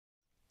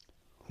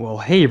Well,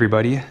 hey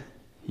everybody,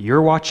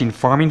 you're watching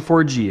Farming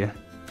 4G,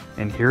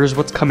 and here's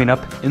what's coming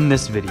up in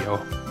this video.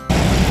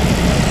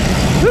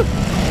 Woo!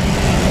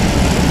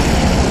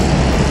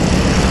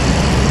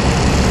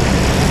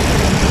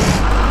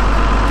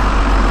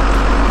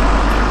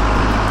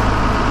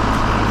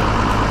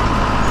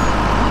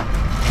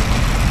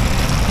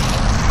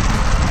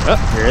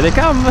 Oh, here they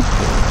come!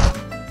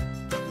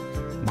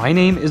 My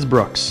name is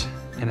Brooks,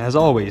 and as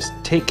always,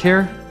 take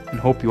care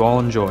and hope you all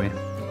enjoy.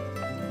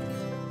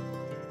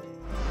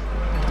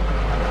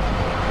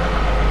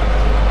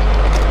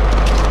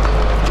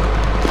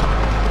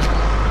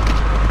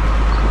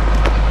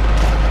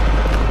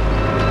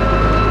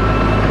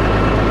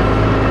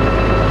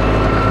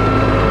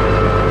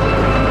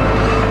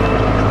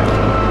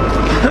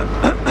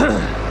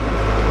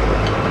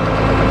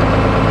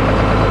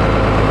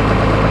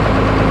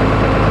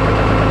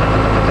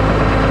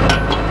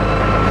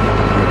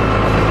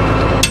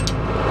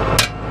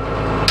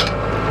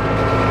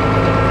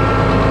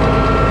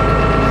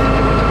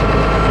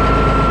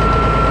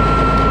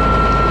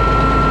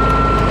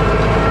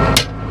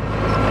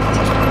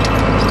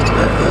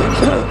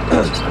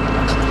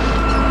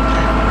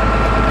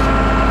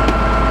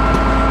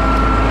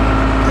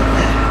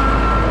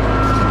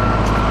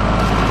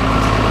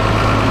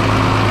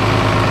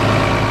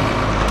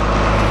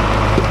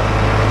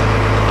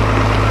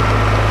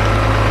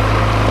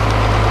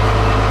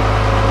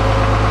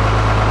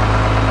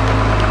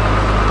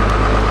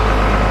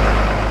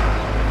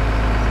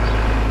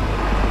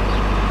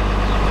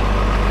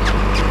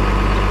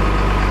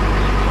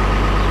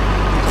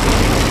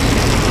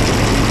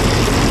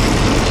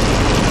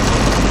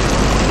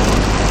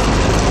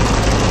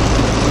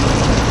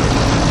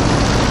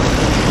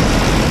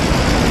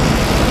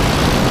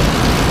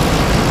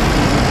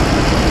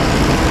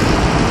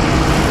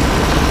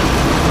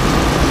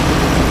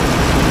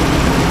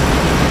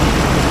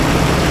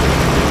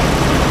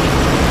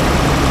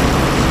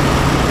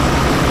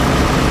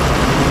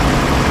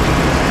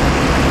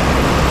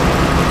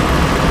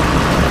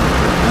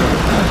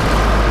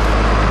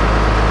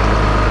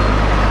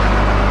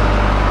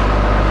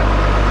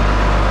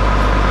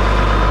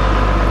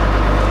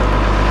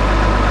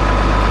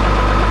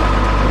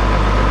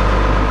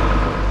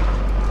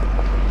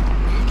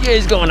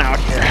 Is going out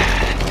here.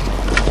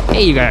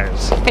 Hey, you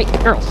guys. Hey,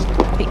 girls.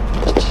 Hey.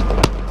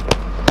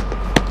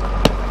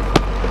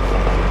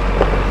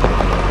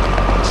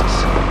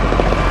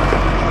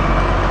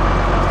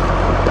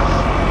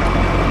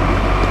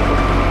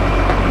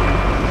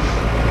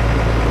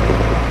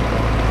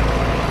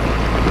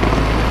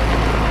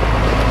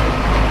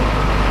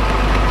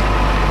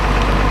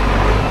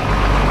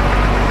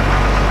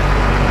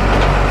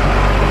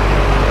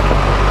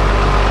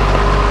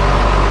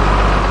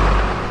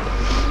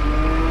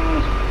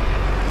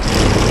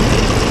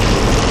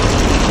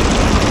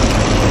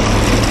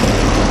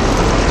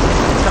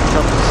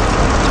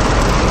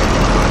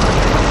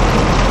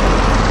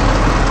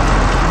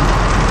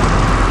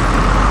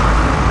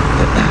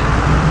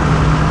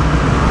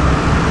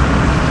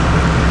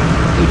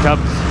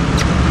 Tubs.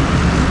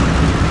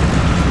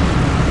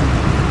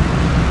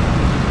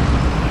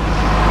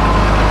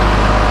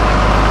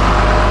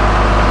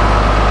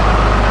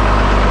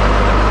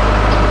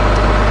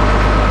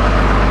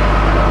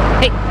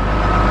 Hey,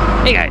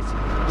 hey guys,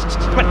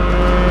 come on.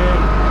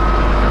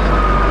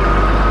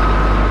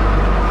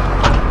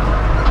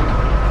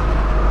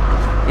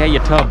 Yeah, you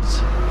tubs.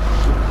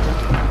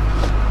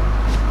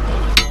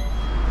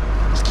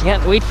 Just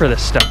can't wait for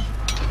this stuff.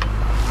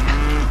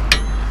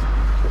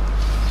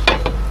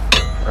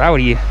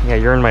 Rowdy, yeah,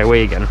 you're in my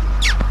way again.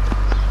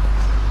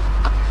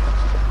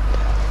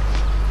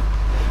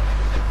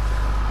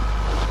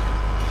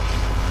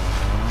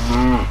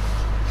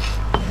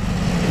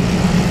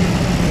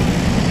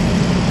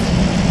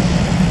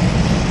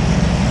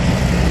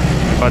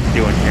 What's Bud's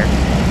doing here?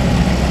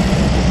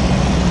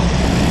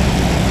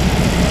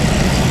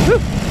 Woo!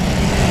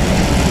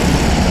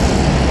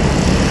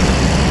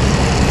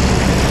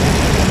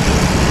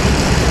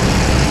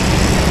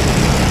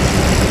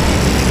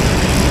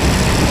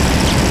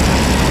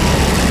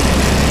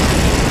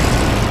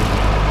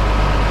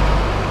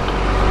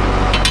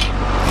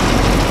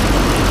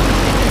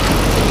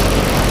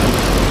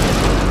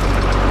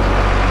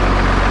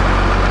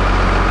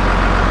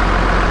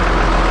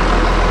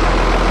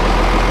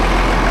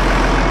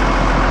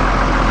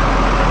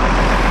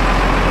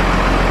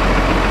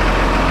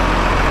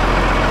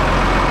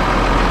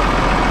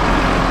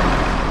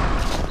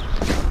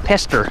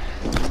 Pester.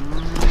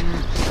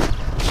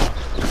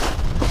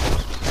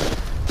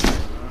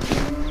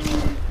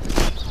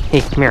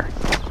 Hey, come here.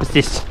 What's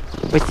this?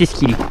 What's this,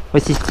 kitty?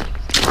 What's this?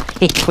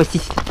 Hey, what's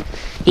this?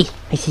 Hey,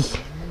 what's this?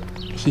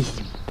 What's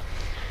this?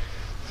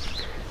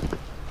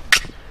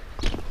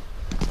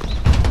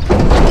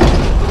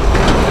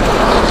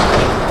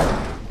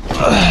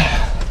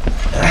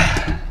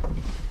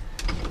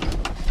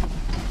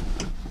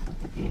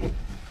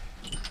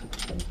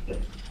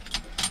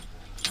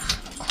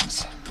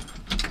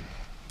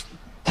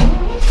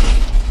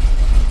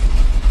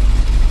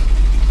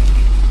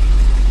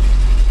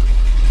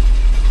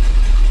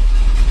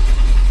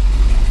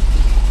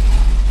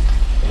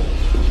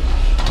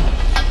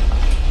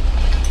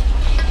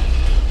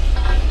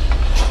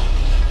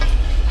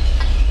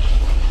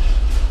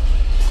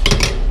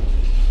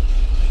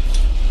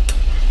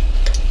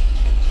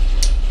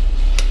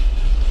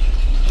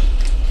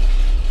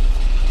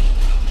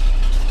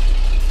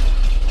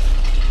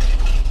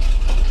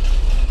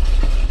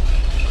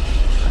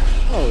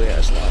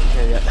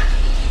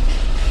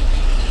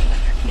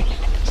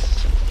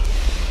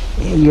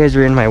 Yeah, you guys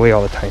are in my way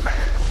all the time.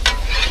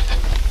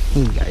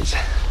 Hey, guys.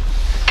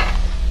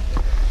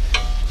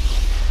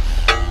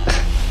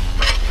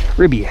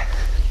 Ribby.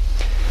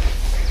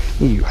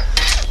 You.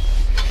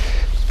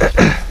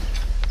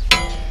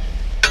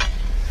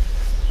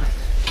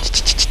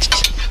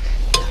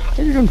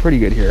 You're doing pretty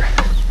good here.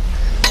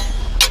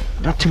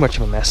 Not too much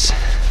of a mess.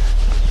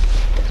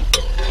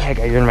 Yeah,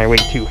 guy, you're in my way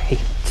too. Hey.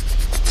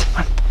 Come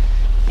on.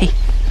 Hey.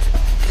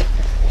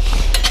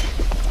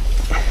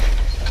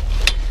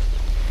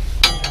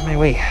 You're in my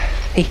way.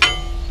 Hey.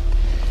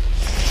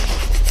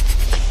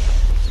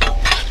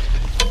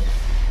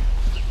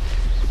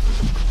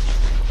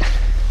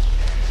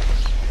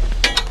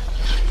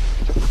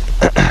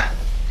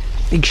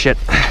 Big shit.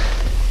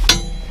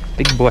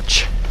 Big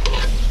butch.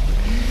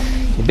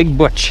 Hey, big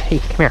butch. Hey,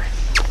 come here.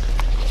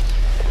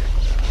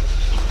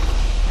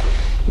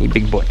 Hey,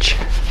 big butch.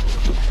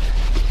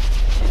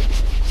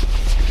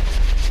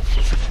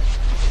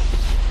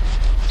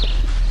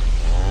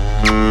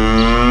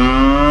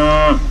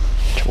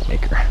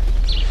 Troublemaker.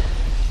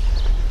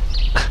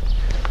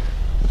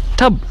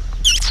 Tub.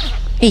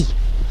 Hey.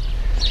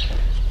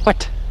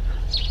 What?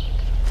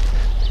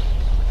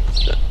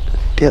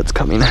 Dad's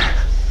coming.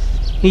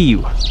 Hey,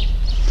 you.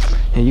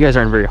 Yeah, you guys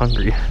aren't very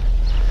hungry.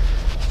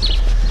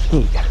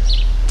 Hey.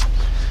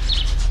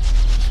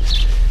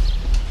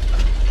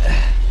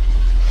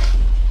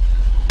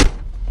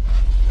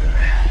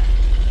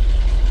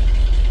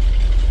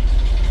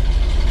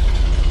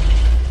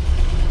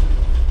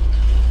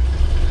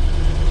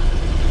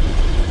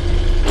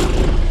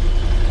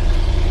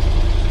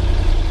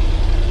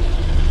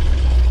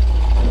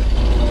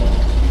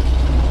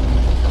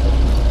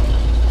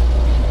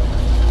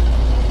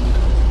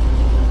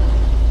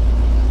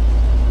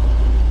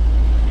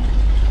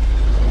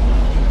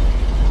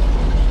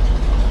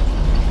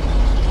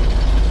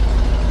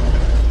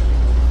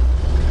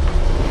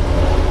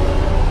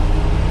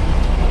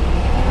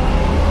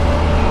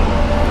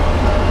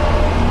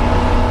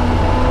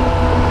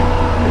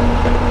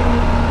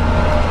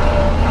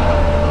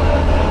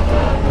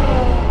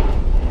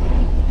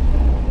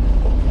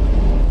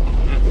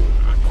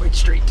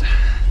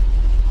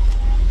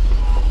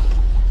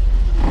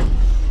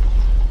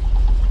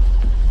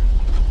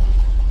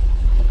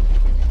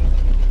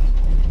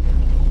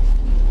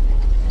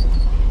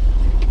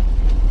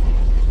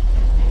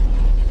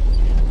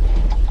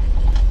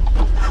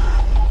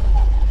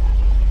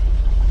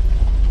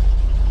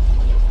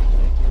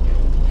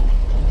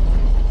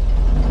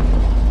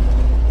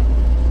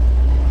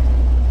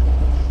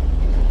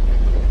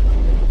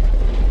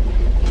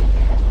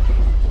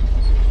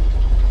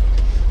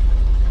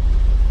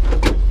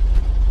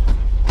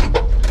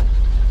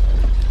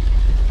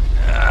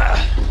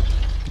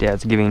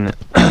 Dad's giving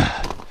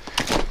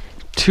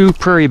 2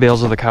 prairie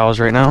bales of the cows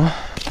right now,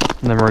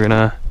 and then we're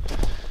gonna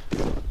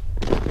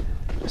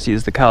see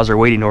as the cows are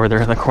waiting over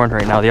there in the corner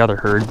right now, the other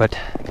herd, but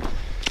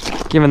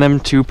giving them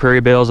 2 prairie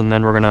bales, and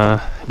then we're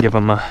gonna give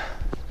them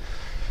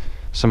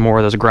some more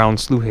of this ground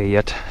slough hay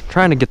yet.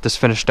 Trying to get this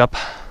finished up.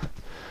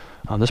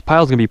 This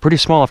pile's gonna be pretty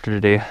small after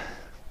today.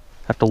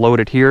 Have to load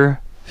it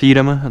here, feed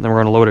them, and then we're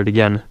gonna load it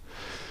again.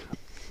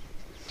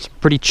 It's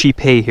pretty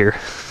cheap hay here.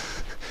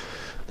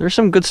 There's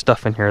some good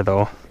stuff in here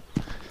though.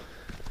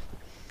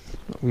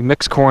 We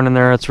mix corn in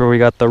there. That's where we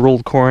got the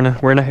rolled corn.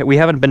 We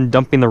haven't been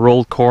dumping the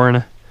rolled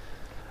corn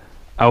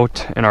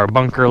out in our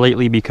bunker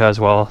lately because,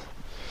 well,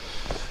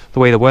 the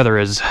way the weather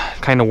is,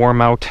 kind of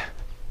warm out,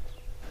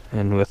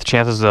 and with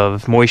chances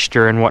of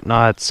moisture and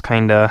whatnot, it's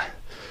kind of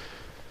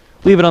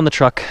leave it on the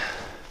truck.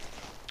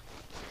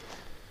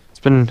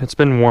 It's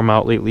been warm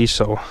out lately,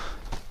 so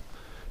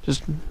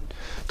just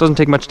doesn't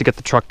take much to get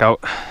the truck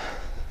out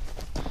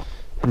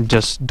and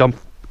just dump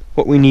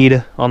what we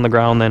need on the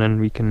ground then,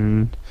 and we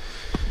can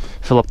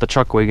fill up the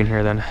Chuckwagon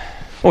here then.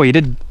 Oh, you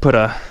did put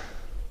a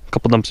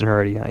couple dumps in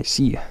already, I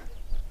see.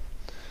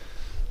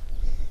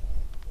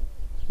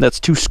 That's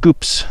 2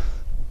 scoops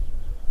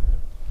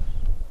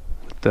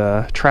with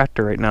the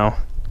tractor right now.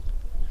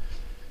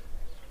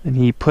 And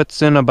he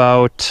puts in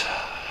about,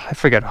 I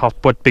forget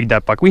what big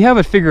that bucket. We have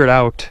it figured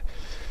out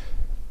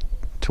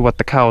to what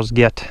the cows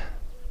get.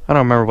 I don't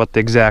remember what the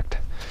exact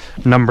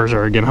numbers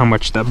are again, how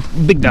much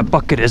big that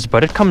bucket is,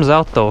 but it comes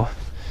out though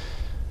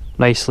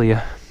nicely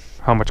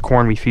how much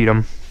corn we feed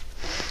them.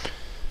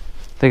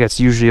 I think it's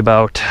usually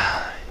about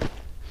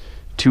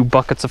 2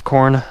 buckets of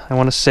corn, I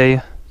want to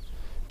say.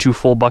 2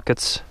 full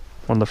buckets,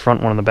 one in the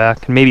front, one in the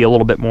back, and maybe a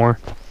little bit more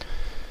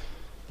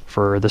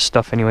for this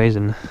stuff anyways.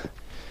 And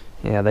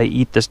yeah, they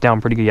eat this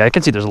down pretty good. Yeah, I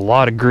can see there's a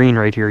lot of green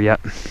right here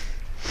yet.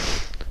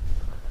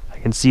 I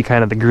can see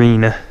kind of the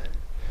green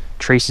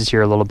traces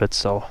here a little bit,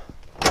 so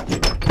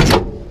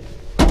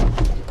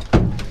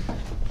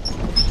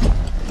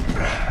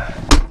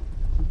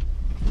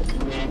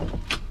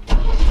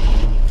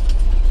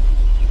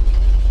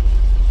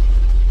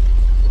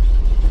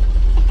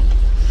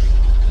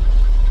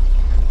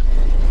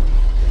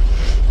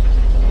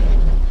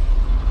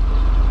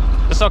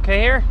this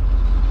okay here?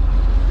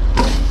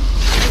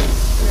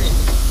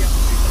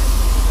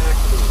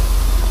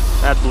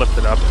 That's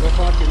lifted up. We'll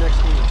talk to you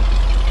next week.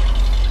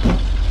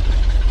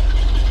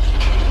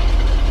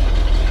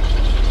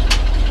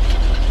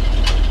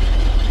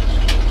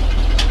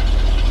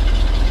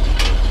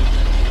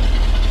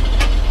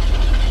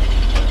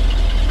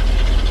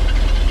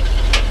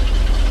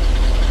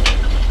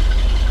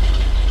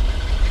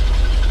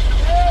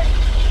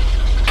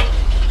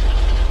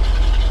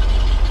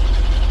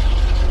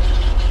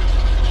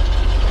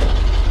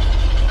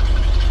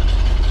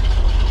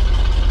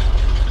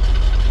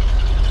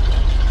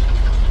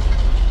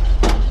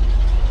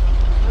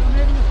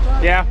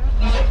 Yeah.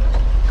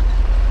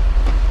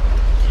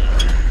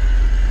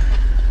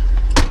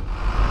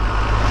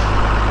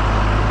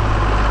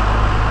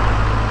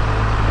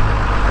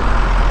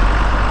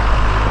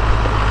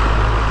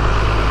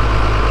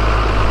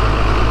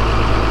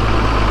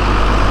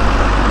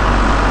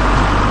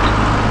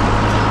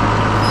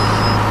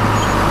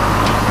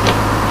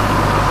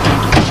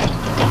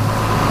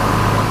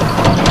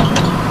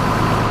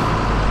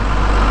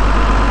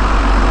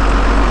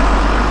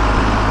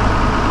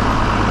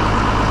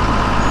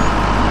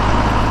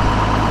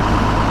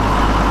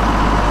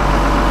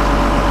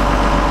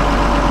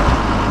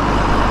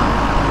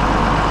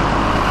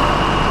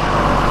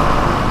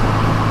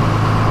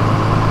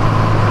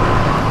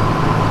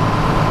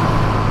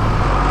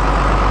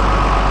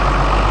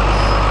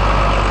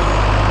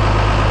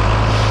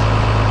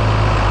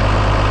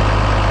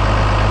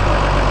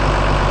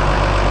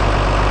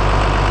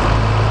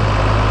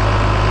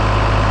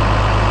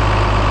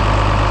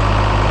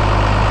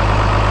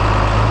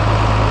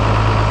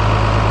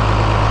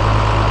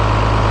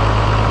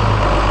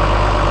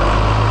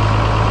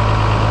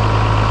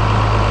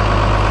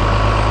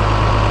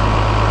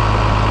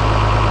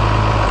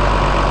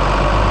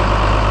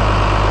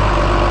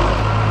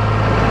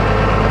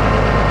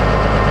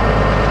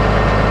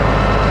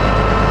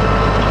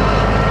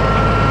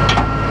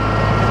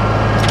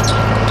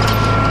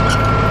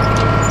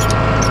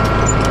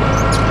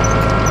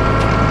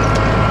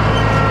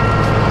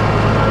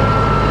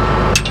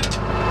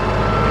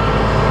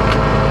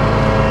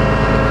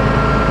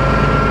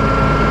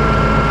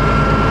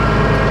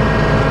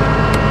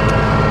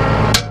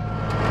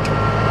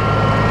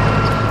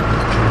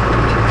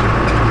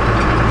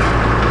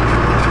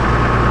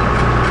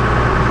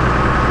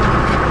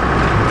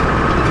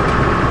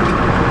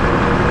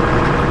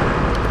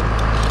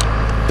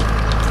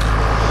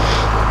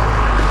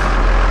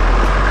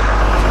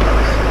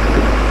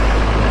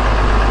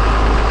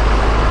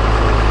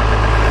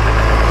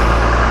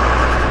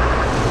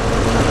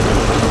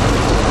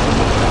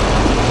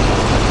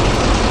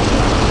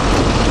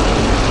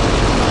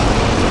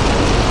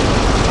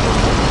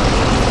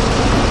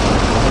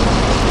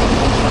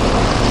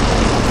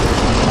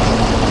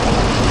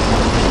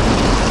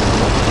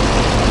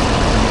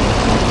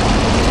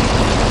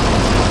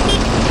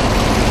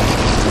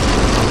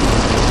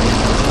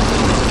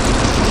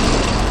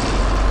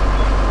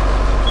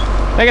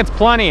 I think it's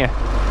plenty.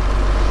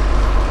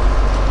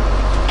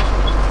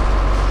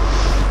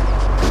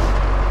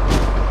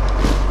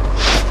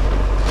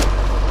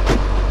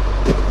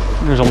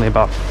 There's only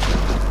about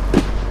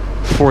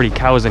 40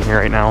 cows in here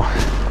right now.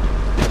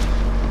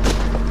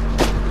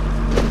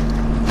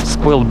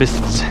 Spoiled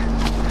biscuits.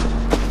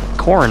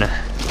 Corn.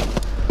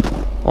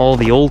 All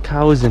the old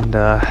cows and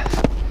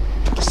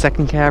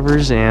second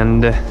calvers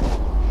and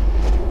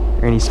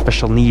any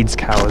special needs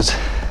cows.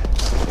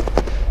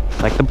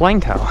 Like the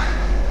blind cow.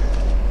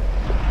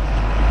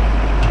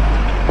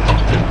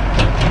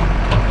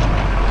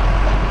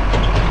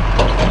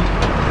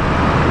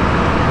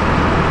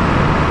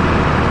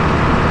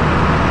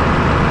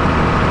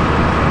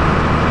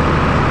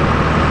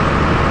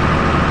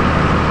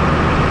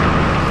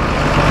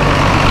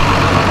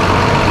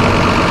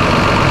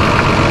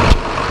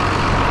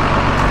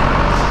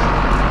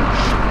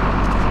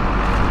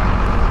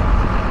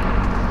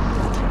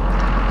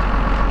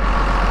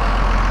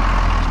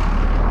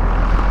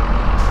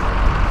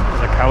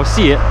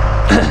 See it.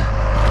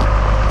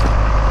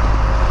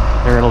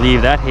 They're gonna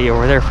leave that hay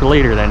over there for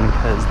later then,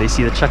 because they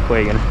see the chuck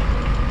wagon.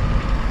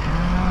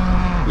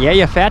 Yeah,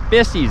 you fat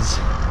bissies.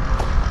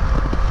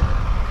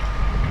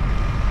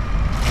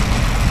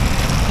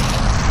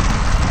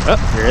 Oh,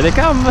 here they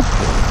come.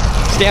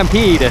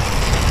 Stampede.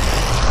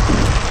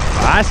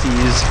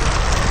 Bossies.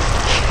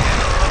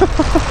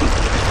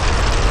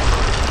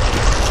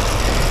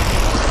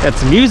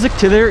 That's music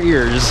to their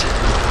ears.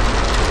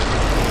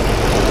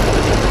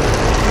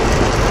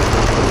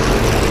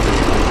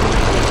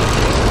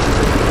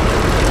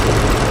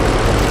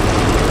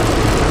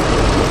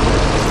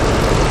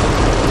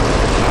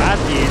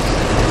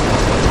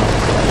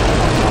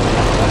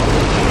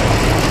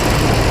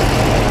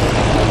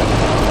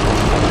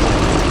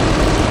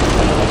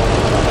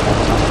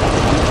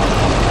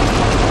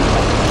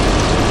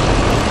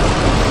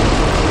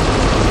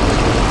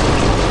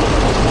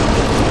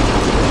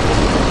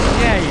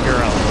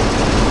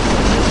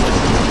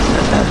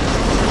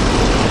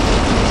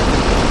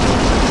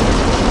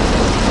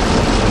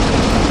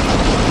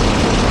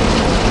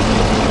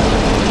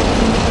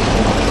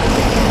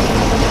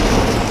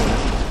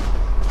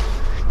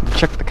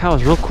 Check the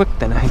cows real quick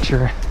then, make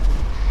sure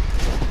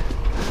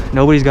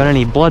nobody's got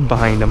any blood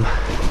behind them.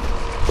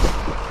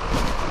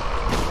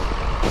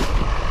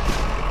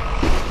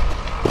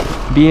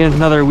 Be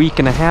another week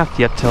and a half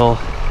yet till,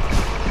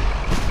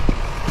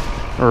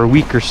 or a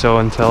week or so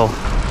until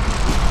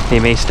they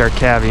may start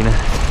calving.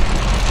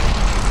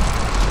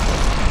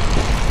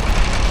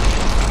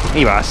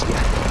 Hey, boss.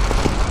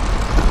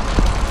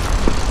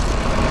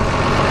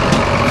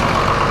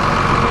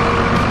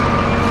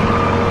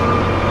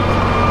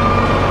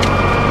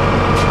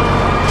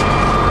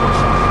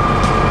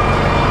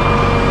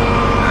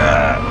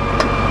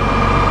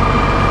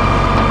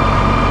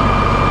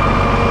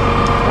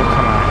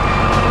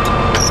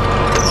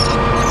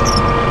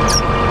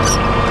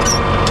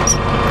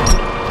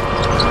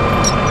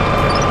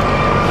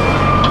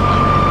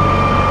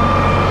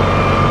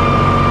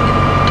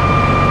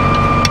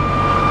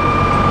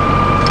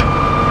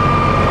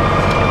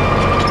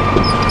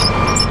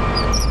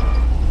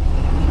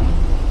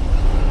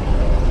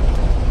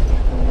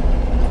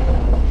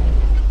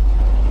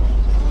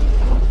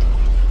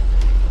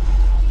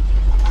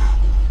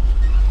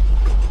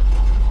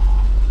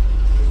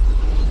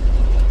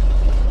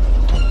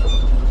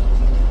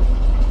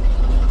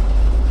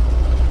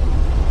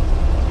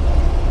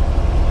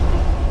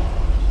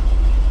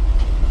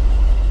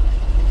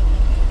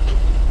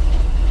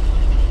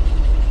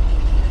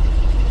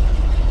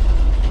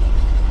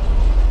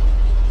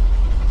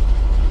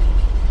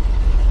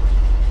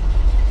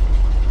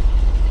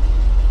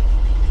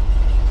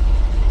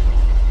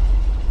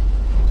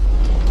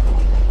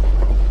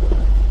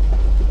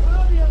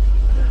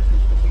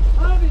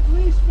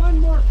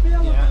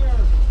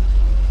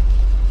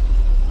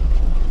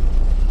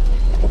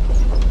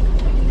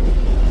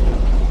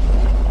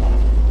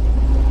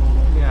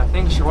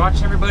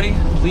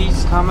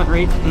 comment,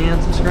 rate,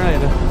 and subscribe.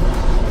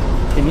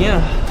 And yeah,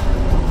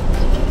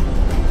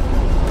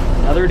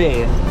 another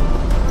day.